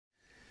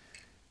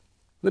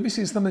Let me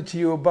say something to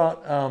you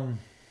about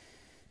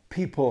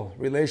people,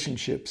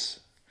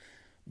 relationships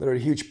that are a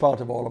huge part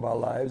of all of our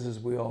lives, as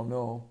we all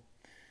know.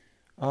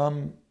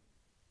 Um,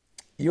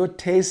 your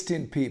taste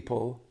in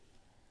people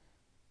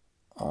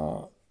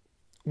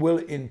will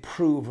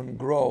improve and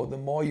grow the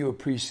more you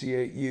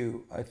appreciate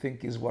you, I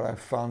think is what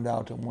I've found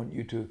out and want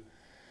you to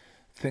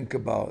think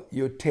about.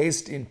 Your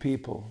taste in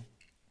people,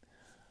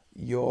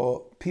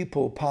 your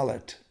people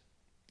palette,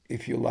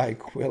 if you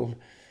like, will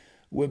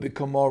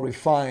become more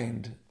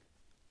refined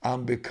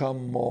and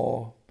become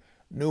more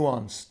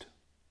nuanced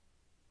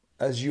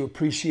as you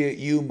appreciate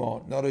you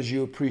more, not as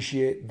you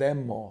appreciate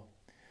them more.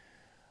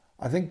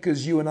 I think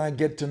as you and I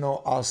get to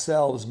know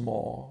ourselves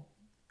more,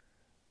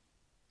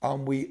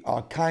 and we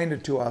are kinder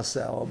to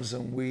ourselves,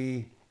 and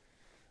we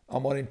are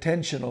more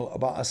intentional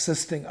about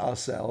assisting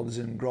ourselves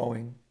in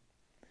growing,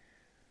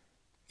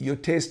 your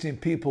taste in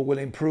people will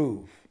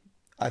improve.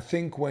 I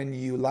think when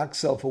you lack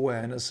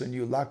self-awareness and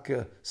you lack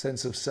a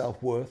sense of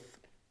self-worth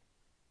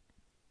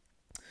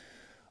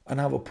and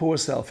have a poor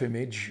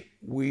self-image,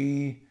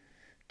 we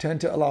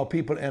tend to allow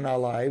people in our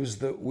lives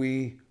that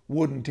we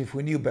wouldn't if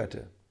we knew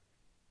better.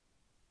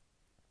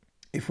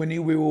 If we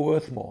knew we were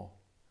worth more.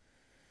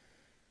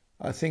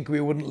 I think we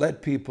wouldn't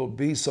let people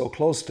be so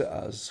close to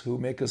us who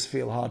make us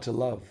feel hard to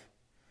love,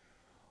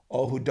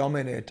 or who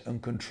dominate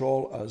and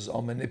control us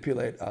or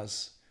manipulate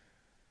us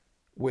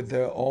with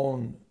their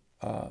own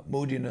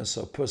moodiness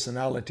or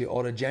personality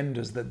or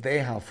agendas that they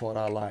have for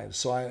our lives.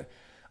 So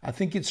I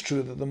think it's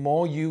true that the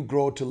more you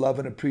grow to love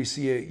and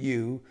appreciate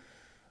you,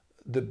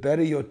 the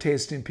better your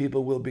taste in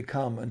people will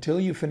become, until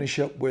you finish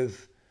up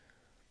with,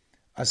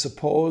 I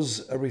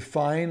suppose, a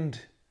refined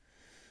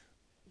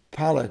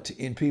palette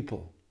in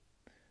people.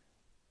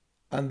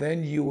 And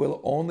then you will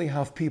only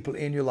have people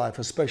in your life,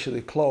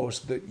 especially close,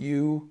 that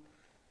you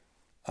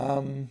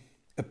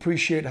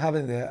appreciate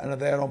having there and are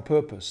there on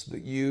purpose,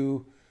 that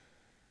you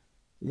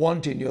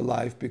want in your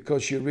life,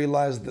 because you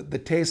realize that the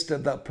taste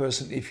of that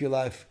person, if you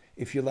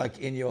like,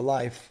 in your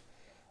life,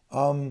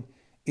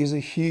 is a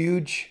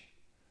huge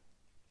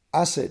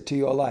asset to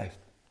your life.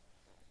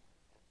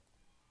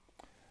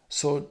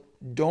 So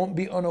don't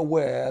be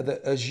unaware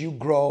that as you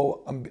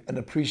grow and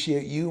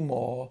appreciate you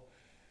more,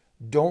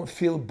 don't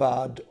feel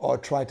bad or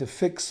try to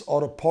fix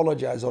or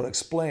apologize or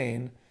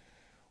explain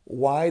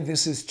why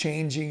this is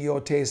changing your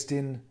taste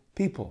in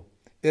people.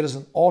 It is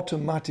an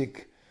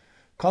automatic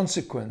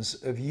consequence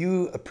of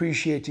you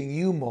appreciating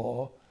you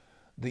more,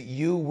 that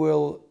you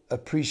will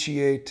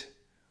appreciate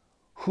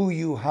who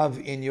you have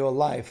in your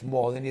life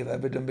more than you've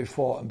ever done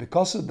before. And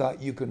because of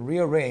that, you can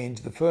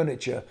rearrange the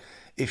furniture,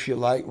 if you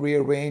like,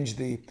 rearrange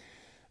the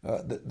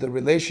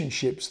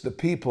relationships, the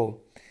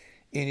people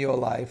in your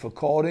life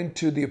according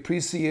to the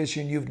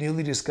appreciation you've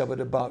newly discovered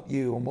about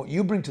you and what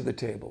you bring to the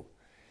table.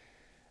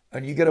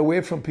 And you get away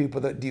from people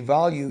that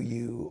devalue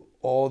you,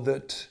 or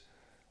that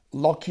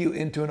lock you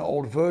into an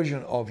old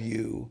version of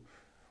you,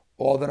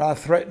 or that are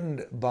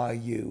threatened by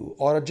you,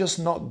 or are just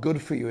not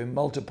good for you in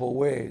multiple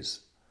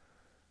ways.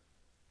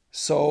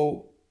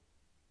 So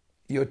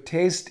your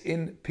taste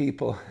in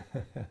people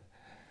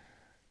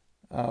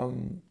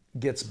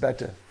gets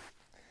better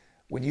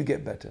when you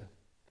get better.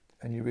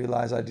 And you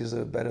realize, I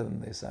deserve better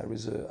than this.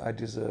 I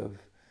deserve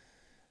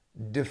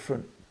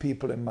different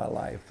people in my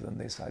life than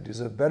this. I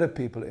deserve better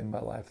people in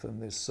my life than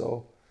this.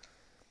 So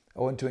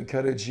I want to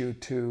encourage you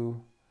to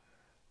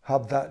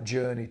have that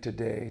journey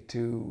today,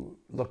 to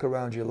look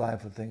around your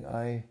life and think,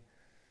 I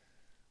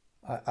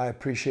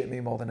appreciate me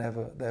more than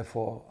ever.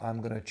 Therefore,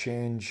 I'm going to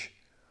change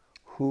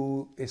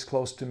who is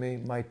close to me.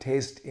 My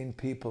taste in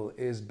people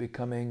is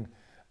becoming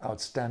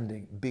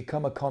outstanding.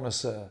 Become a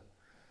connoisseur.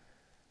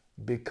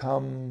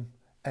 Become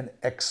an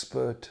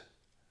expert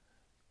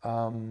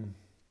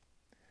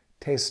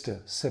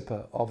taster,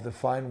 sipper of the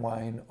fine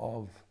wine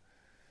of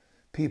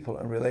people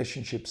and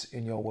relationships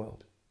in your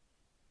world.